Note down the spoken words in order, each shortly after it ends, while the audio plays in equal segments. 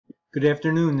Good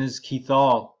afternoon, this is Keith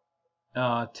All.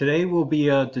 Today will be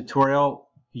a tutorial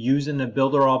using the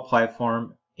Builderall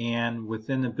platform and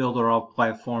within the Builderall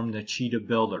platform the Cheetah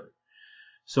Builder.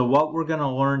 So what we're going to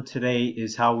learn today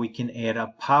is how we can add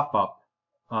a pop-up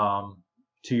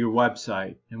to your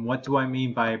website. And what do I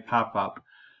mean by a pop-up?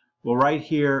 Well, right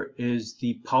here is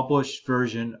the published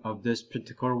version of this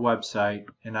particular website,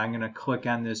 and I'm going to click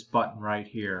on this button right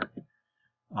here.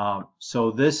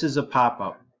 So this is a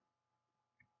pop-up.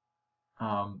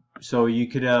 So you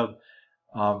could have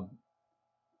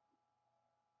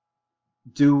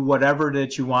do whatever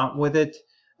that you want with it.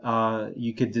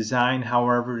 You could design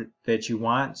however that you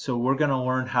want. So we're going to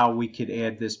learn how we could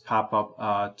add this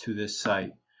pop-up to this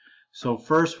site. So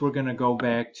first we're going to go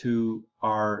back to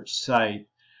our site.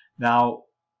 Now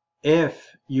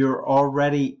if you're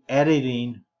already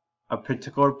editing a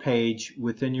particular page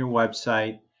within your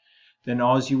website, then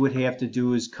all you would have to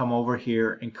do is come over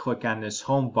here and click on this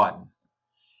home button.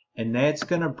 And that's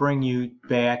going to bring you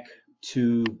back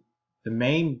to the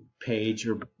main page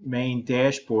or main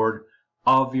dashboard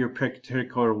of your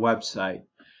particular website.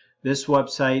 This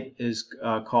website is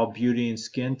called Beauty and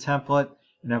Skin Template,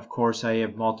 and of course I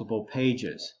have multiple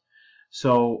pages.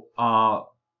 So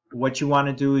what you want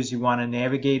to do is you want to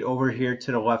navigate over here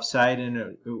to the left side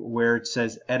and where it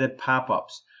says Edit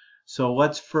Pop-ups. So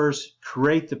let's first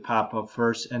create the pop-up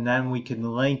first, and then we can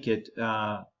link it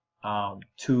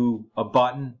to a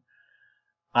button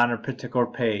on a particular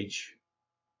page,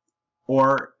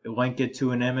 or link it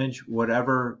to an image,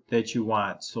 whatever that you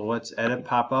want. So let's edit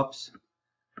pop-ups.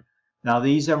 Now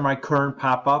these are my current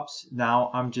pop-ups.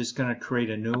 Now I'm just going to create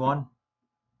a new one,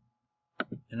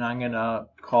 and I'm going to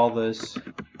call this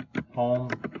home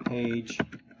page.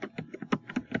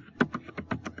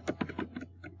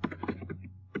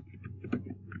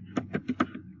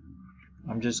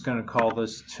 I'm just going to call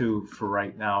this 2 for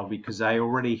right now because I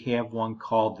already have one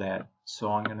called that. So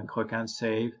I'm going to click on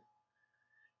Save.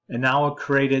 And now it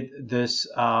created this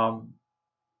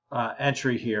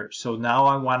entry here. So now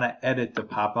I want to edit the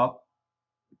pop-up.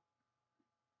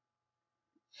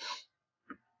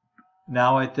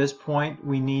 Now at this point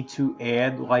we need to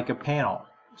add like a panel.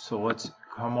 So let's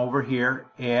come over here,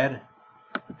 add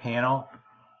panel,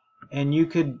 and you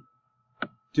could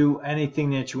do anything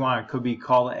that you want. It could be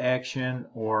call to action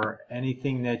or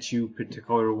anything that you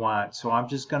particularly want. So I'm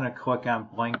just going to click on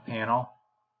blank panel.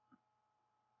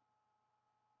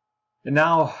 And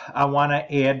now I want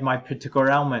to add my particular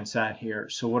elements on here.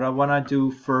 So what I want to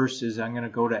do first is I'm going to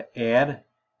go to Add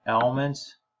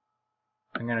Elements.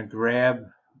 I'm going to grab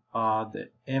the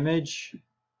image.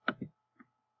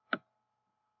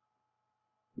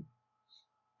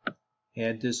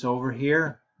 Add this over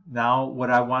here. Now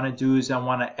what I want to do is I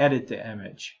want to edit the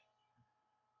image.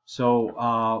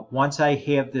 So once I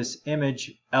have this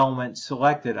image element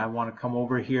selected, I want to come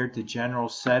over here to General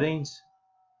Settings,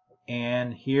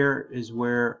 and here is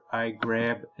where I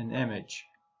grab an image.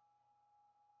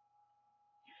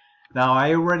 Now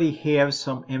I already have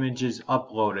some images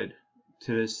uploaded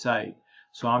to this site,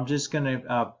 so I'm just going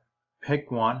to pick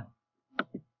one,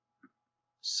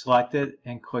 select it,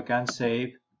 and click on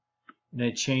Save. And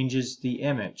it changes the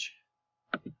image.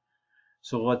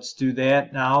 So let's do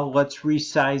that. Now let's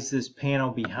resize this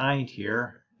panel behind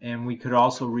here, and we could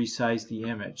also resize the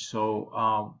image.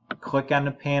 So click on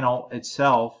the panel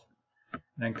itself, and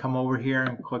then come over here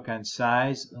and click on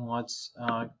Size, and let's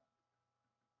I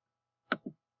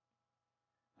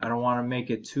don't want to make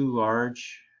it too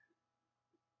large.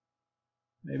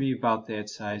 Maybe about that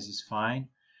size is fine.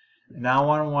 And now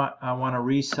I want to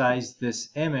resize this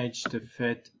image to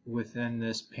fit within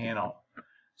this panel.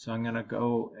 So I'm going to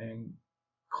go and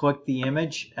click the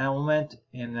image element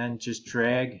and then just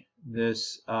drag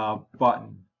this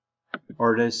button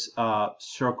or this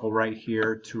circle right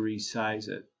here to resize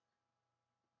it.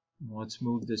 Let's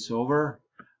move this over.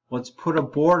 Let's put a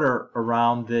border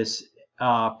around this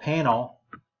panel.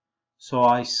 So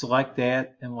I select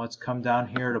that, and let's come down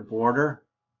here to border.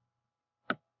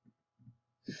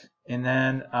 And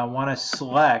then I want to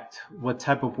select what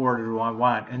type of border do I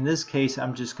want. In this case,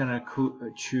 I'm just going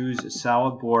to choose a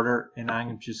solid border, and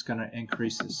I'm just going to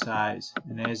increase the size.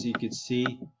 And as you can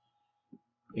see,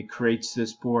 it creates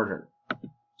this border.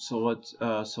 So let's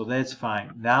so that's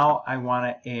fine. Now I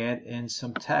want to add in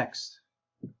some text.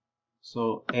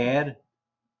 So add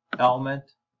element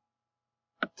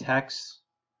text.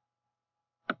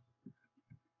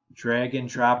 Drag and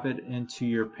drop it into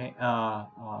your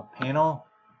panel.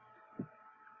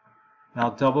 Now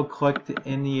double click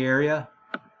in the area,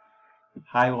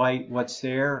 highlight what's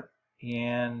there,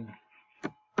 and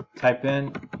type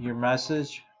in your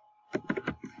message.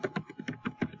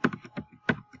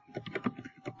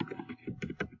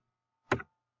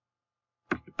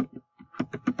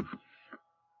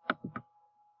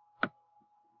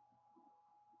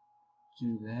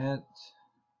 do that.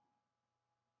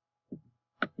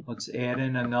 Let's add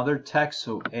in another text.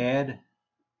 So add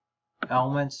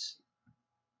elements,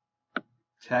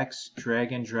 text,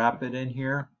 drag and drop it in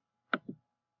here.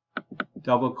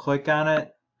 Double click on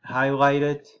it, highlight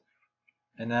it,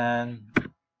 and then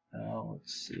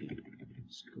let's see.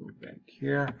 Let's go back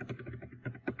here.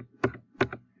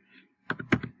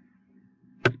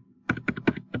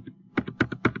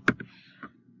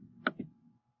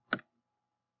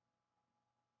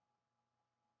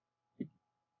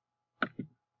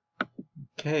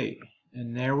 Okay,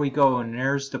 and there we go, and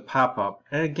there's the pop-up.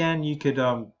 And again, you could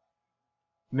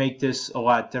make this a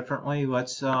lot differently.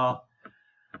 Let's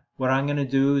what I'm going to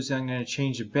do is I'm going to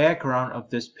change the background of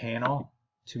this panel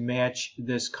to match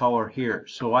this color here.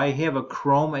 So I have a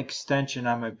Chrome extension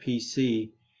on my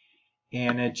PC,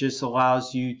 and it just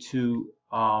allows you to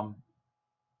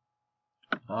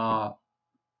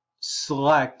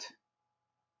select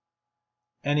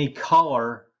any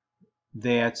color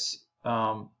that's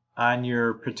on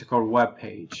your particular web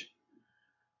page.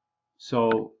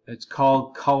 So it's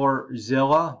called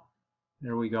ColorZilla.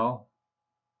 There we go.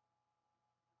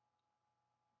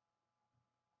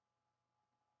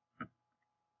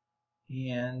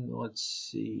 And let's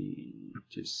see,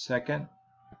 just a second.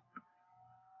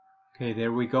 Okay,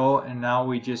 there we go. And now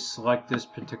we just select this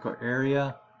particular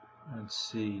area.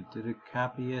 Let's see, did it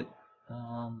copy it?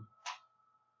 Let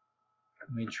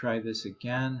me try this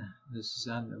again. This is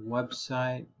on the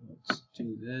website. Let's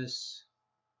do this.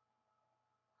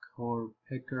 Color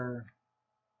picker.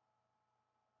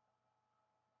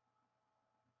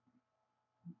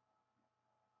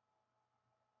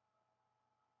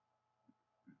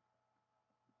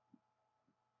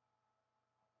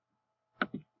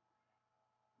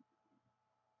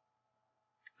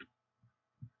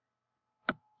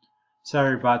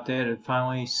 Sorry about that. It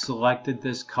finally selected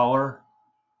this color.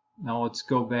 Now let's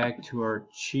go back to our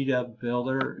Cheetah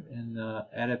builder in the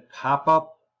edit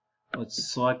pop-up.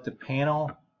 Let's select the panel.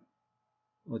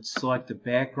 Let's select the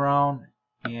background,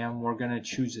 and we're going to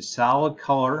choose a solid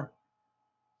color.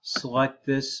 Select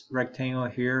this rectangle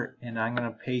here, and I'm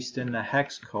going to paste in the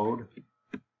hex code.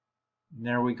 And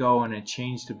there we go, and it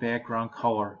changed the background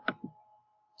color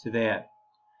to that.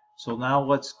 So now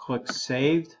let's click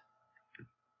Saved.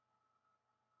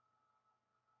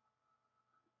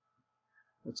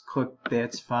 Let's click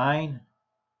That's Fine.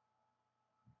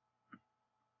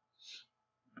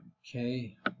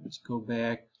 Okay, let's go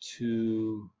back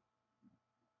to,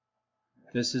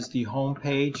 this is the home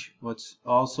page. Let's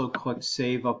also click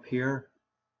Save up here.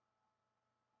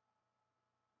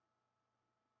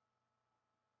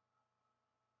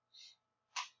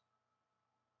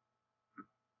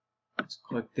 Let's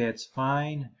click That's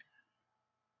Fine.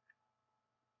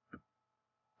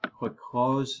 Click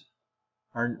Close.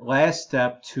 Our last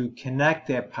step to connect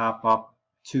that pop-up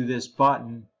to this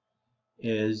button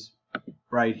is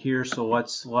right here. So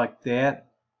let's select that.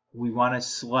 We want to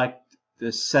select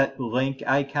the set link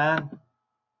icon.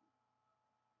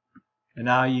 And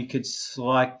now you could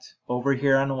select over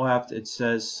here on the left, it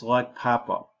says select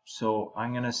pop-up. So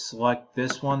I'm going to select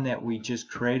this one that we just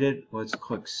created. Let's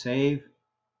click Save.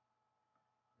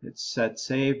 It's set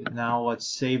save. Now let's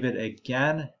save it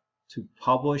again to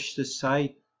publish the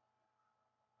site.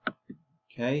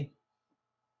 Okay.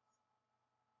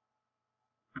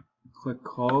 Click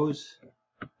Close.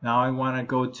 Now I want to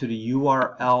go to the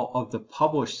URL of the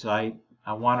published site.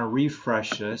 I want to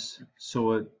refresh this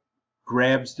so it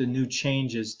grabs the new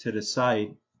changes to the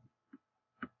site.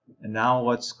 And now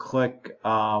let's click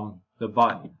the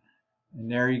button. And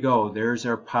there you go. There's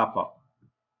our pop-up.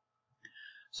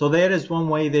 So that is one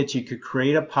way that you could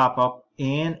create a pop-up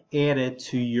and add it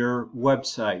to your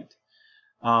website.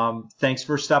 Thanks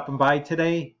for stopping by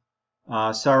today.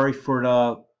 Sorry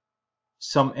for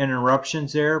some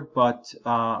interruptions there, but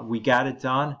we got it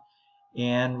done.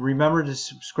 And remember to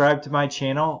subscribe to my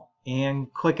channel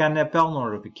and click on that bell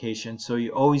notification so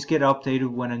you always get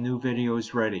updated when a new video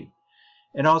is ready.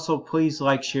 And also please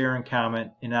like, share, and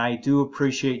comment, and I do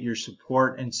appreciate your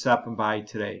support and stopping by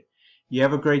today. You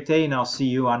have a great day, and I'll see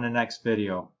you on the next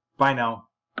video. Bye now.